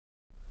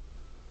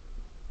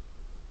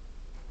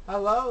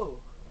Hello,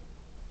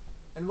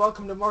 and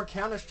welcome to more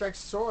Counter-Strike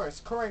Source.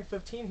 Core Rank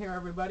 15 here,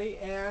 everybody,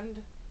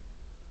 and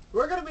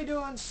we're going to be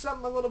doing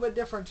something a little bit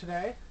different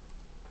today.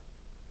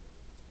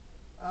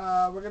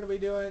 We're going to be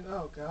doing...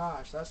 Oh,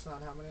 gosh, that's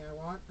not how many I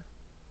want.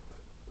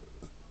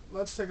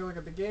 Let's take a look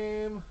at the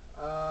game.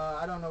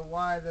 I don't know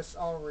why this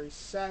all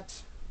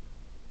reset.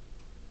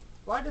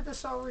 Why did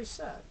this all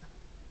reset?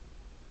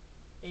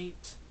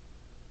 8.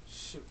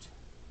 Shoot.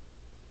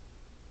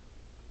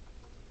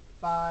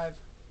 5.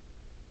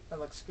 That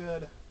looks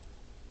good.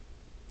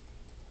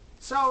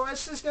 So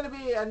this is going to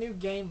be a new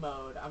game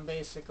mode. I'm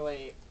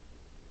basically,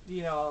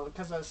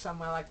 because of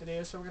something I like to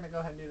do. So we're going to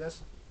go ahead and do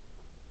this.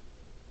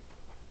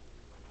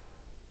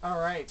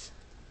 Alright.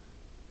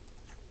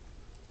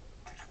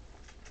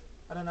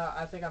 I don't know.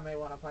 I think I may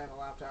want to play on the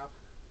laptop.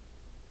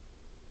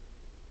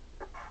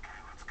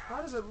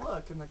 How does it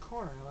look in the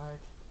corner? Like,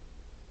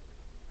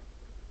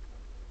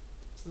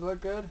 does it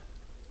look good?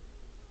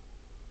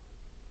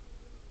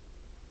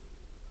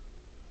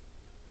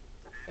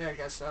 Yeah, I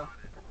guess so.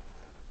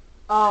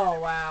 Oh,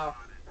 wow.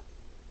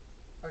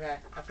 Okay,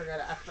 I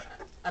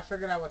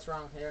figured out what's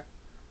wrong here.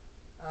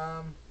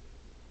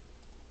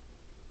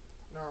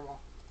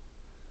 Normal.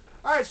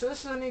 Alright, so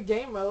this is a new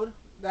game mode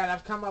that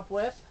I've come up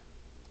with,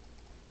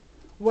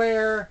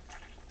 where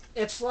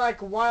it's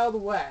like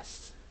Wild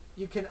West.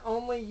 You can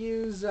only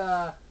use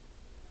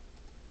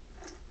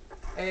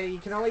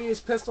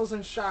pistols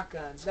and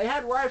shotguns. They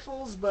had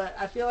rifles, but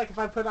I feel like if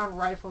I put on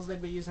rifles,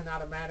 they'd be using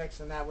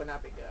automatics, and that would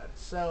not be good.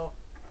 So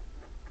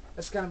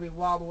it's gonna be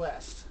Wild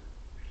West.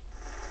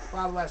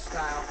 Wild West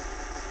style.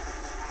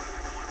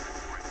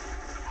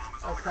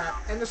 Oh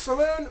crap. In the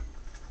saloon!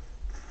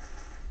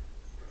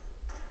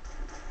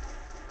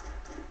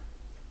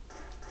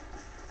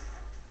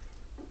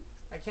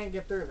 I can't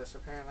get through this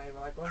apparently,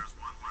 but like what? There's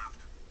one left.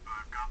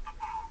 I've got the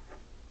bomb.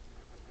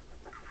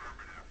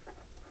 Affirmative.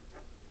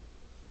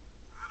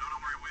 I don't know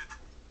where he went.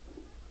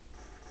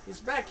 He's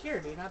back here,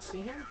 do you not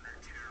see him?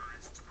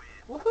 Counter-terrorists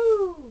win.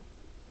 Woohoo!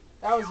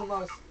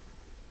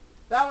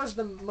 That was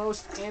the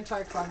most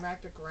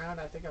anticlimactic round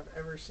I think I've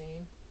ever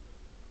seen.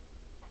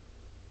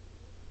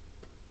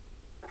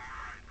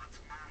 Alright, let's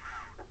move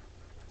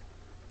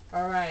out.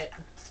 Alright.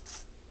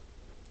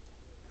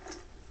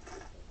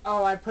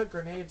 Oh, I put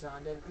grenades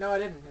on, didn't... No, I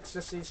didn't. It's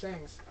just these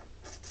things.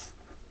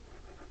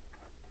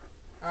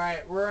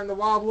 Alright, we're in the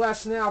Wild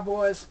West now,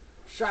 boys.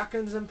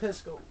 Shotguns and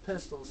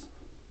pistols.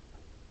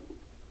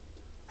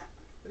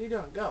 What are you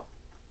doing? Go.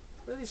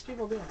 What are these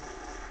people doing?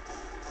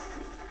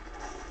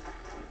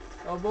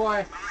 Oh,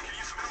 boy. Can you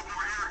use some help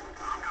over here?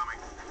 I'm coming.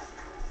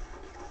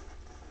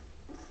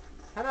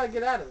 How do I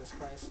get out of this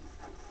place?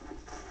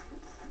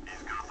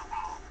 He's got the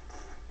bomb.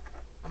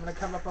 I'm gonna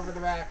come up over the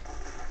back.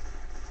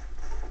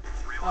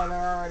 3 Oh, left.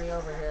 they're already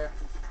over here.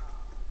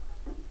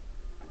 2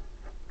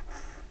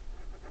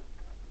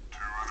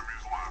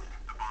 enemies left.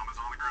 The bomb is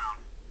on the ground.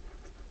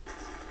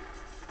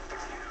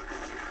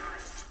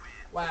 Counter-terrorists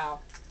win. Wow.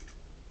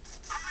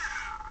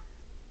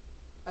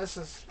 This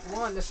is,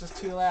 1, this is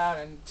too loud,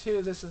 and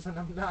 2, this is an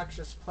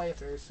obnoxious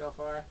playthrough so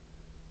far.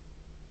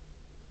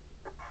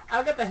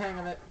 I'll get the hang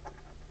of it.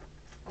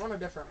 I want a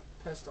different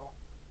pistol.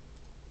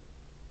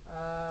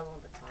 I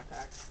want the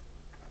compact.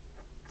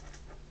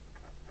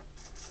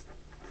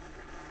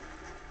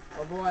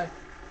 Oh boy.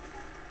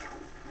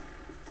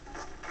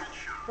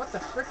 What the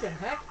frickin'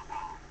 heck?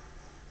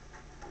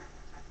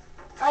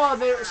 Oh,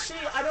 see,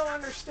 I don't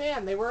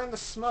understand. They were in the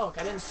smoke.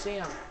 I didn't see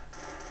them.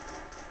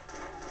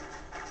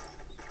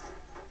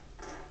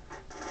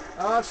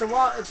 Oh, it's a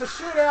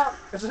shootout.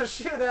 It's a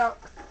shootout.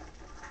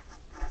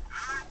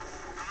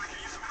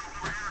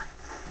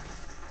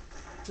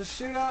 It's a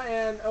shootout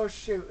and, oh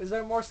shoot. Is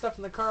there more stuff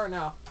in the car or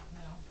no?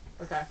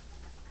 No. Okay.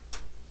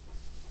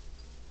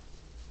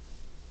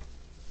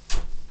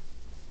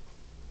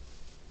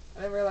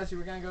 I didn't realize you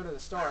were going to go to the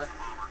store.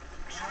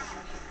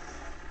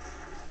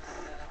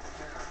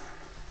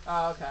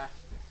 Oh, okay.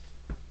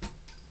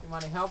 You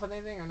want any help with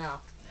anything or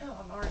no? No,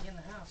 I'm already in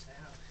the house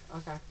now.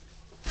 Okay.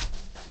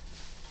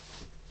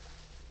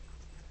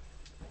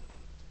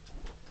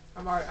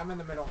 I'm in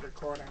the middle of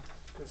recording.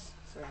 Just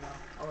so you know.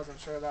 I wasn't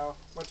sure though.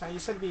 What time? You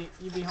said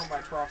you'd be home by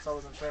 12, so I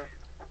wasn't sure.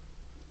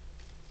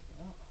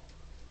 Well,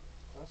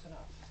 close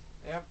enough.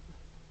 Yep.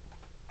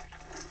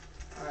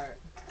 Alright.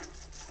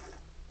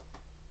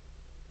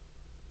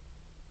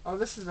 Oh,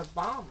 this is a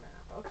bomb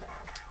map. Okay.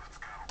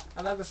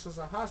 I thought this was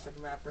a hostage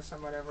map for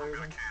some whatever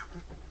reason.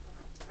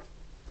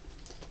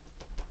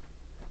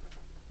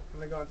 I'm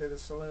gonna go into the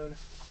saloon.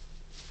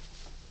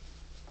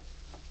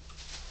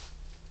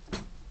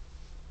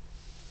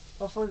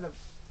 Hopefully the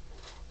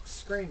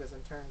screen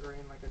doesn't turn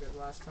green like it did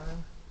last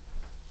time.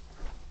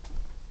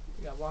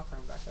 You got walk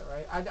room back there,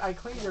 right? I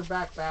cleaned your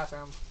back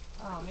bathroom.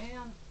 Oh,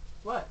 man.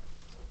 What?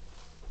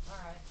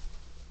 Alright.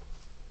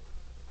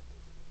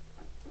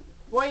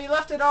 Well, you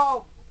left it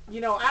all, out.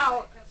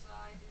 Because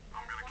I didn't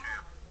have bomb. I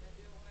was going to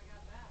do it when I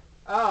got back.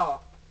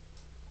 Oh.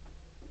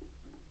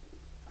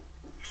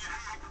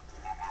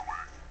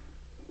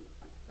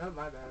 Oh,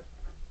 my bad.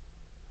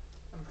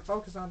 I'm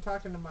focus on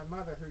talking to my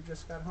mother who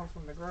just got home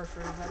from the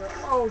groceries.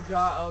 Oh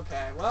god,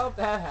 okay. Well,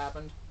 that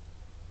happened.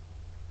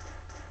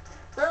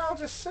 They're all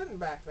just sitting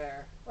back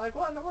there. Like,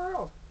 what in the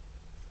world?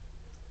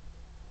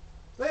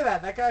 Look at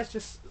that. That guy's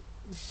he's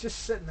just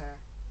sitting there.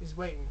 He's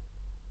waiting.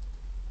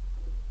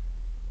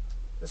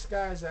 This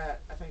guy's at,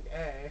 I think,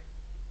 A.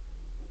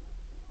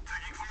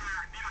 Taking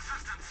fire. Need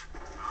assistance.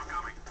 I'm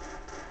coming.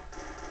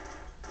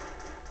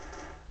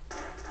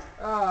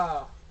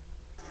 Oh.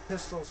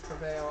 Pistols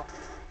prevail.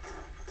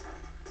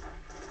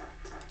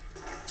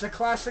 It's a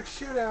classic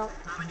shootout.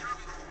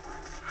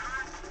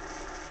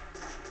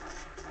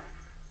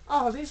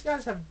 Oh, these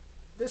guys have...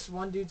 This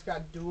one dude's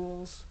got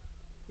duels.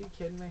 Are you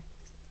kidding me?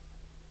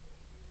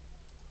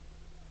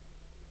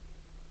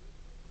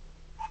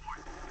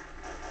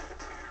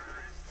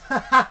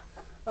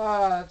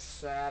 Oh, that's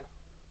sad.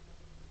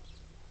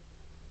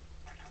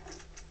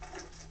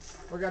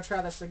 We're gonna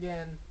try this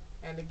again,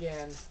 and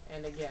again,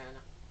 and again.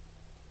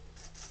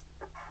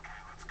 Okay,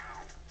 let's go.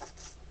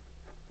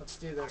 Let's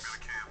do I'm this. gonna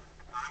camp.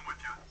 I'm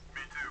with you.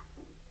 Me too.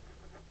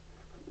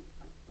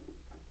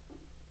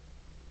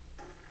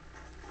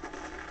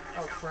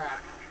 Oh,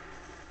 crap.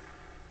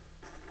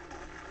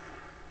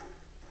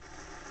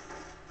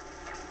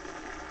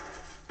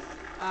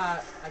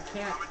 I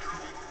can't... I'm in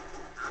trouble.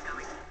 I'm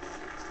coming.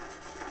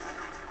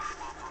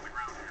 Firebombs on the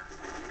ground here.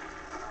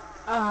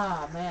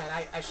 Ah, man,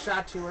 I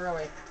shot too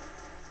early.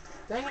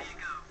 Dang it.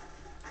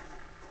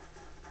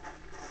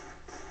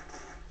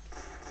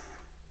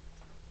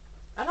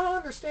 I don't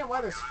understand why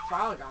there's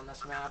fog on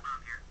this map.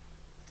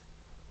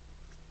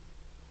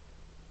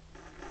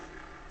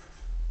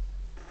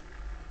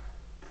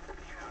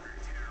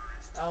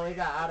 Oh, he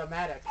got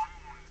automatic.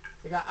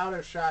 He got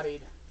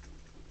auto-shotted.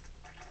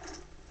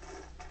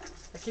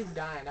 I keep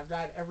dying. I've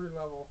died every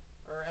level.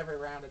 Or every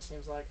round, it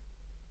seems like.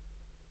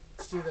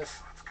 Let's do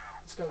this.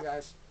 Let's go,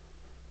 guys.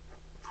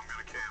 I'm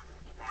gonna camp.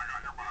 I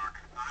got your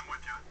back. I'm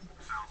with you.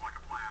 Sounds like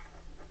a plan.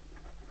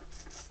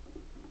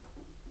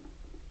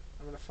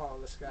 I'm gonna follow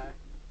this guy.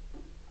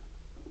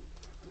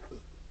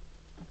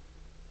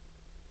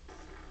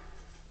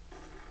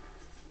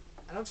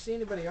 I don't see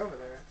anybody over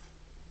there.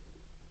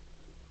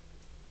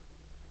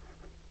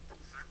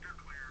 Sector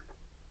clear.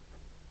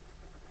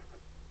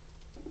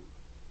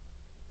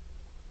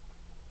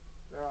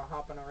 They're all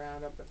hopping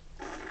around up at...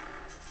 I'm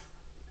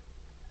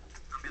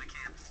gonna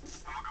camp.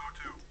 I'll go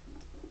too.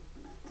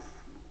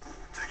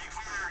 Taking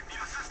fire.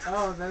 Need assistance.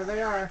 Oh, there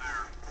they are. There.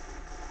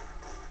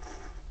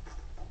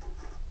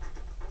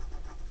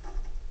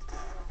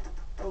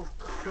 Oh,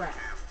 crap.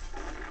 Camp.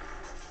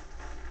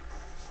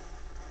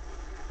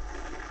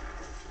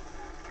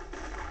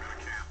 I'm gonna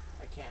camp.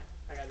 I can't.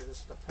 I gotta do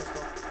this with a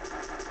pistol.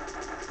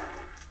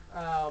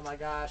 Oh my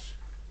gosh.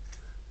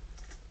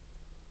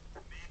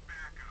 Need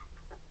backup.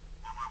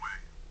 On my way.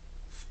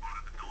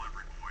 Spotted the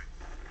delivery boy.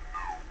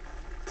 No.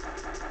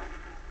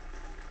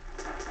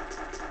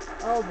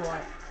 Oh boy.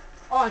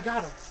 Oh, I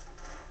got him.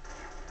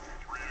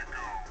 3 to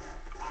go.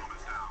 The bomb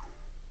is down.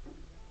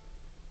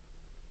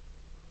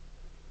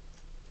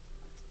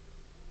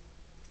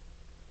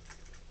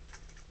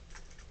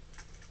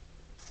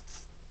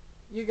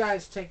 You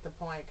guys take the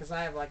point, because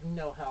I have like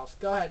no health.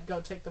 Go ahead, go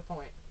take the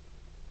point.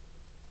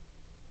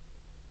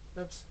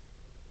 Oops.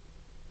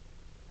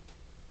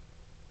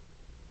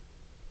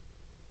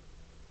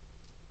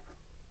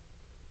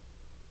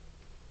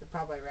 They're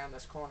probably around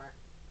this corner.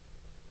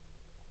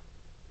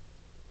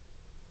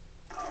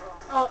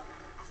 Oh!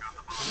 I've got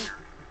the bomb here.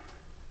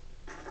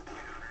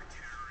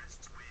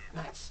 Counter-terrorists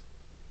win. Nice.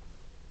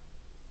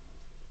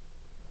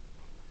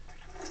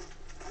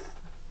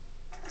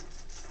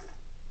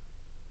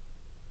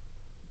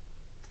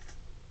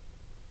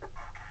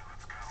 Okay,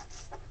 let's go.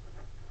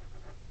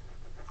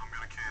 I'm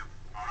gonna camp.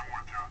 I'm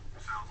with you.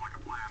 Sounds like a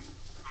plan.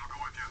 I'll go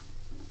with you.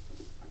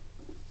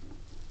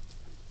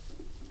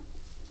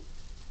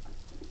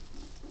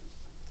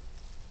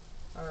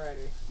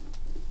 Alrighty.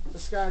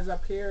 This guy's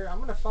up here. I'm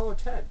gonna follow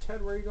Ted.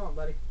 Ted, where are you going,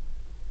 buddy?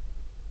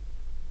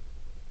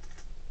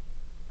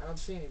 I don't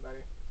see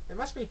anybody. They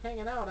must be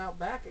hanging out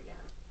back again.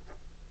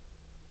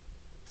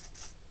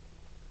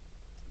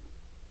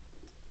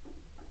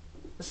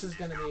 This is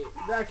gonna be...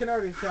 I can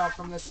already tell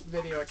from this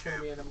video it's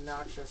gonna be an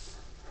obnoxious...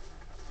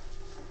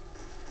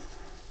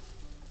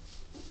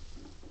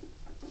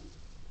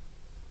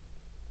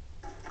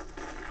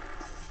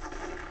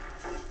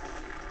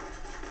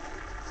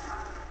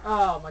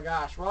 Oh my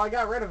gosh. Well, I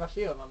got rid of a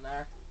few of them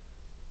there.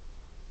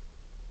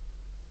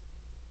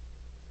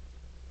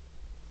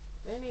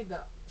 They need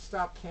to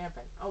stop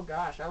camping. Oh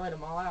gosh, I laid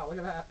them all out. Look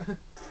at that.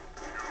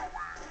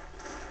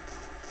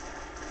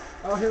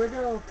 Oh, here we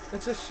go.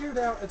 It's a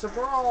shootout. It's a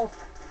brawl. Two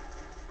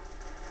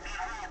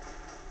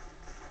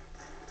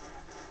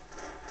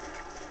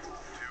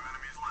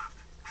enemies left.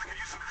 I could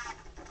use some help.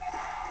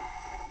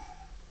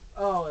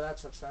 Oh,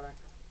 that's upsetting.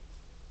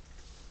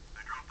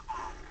 They dropped the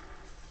bomb.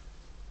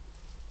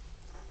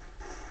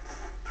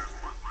 There's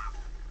one left.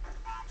 The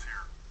bomb's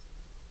here.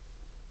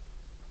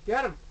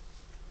 Get him.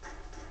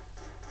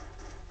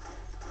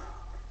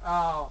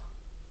 Oh.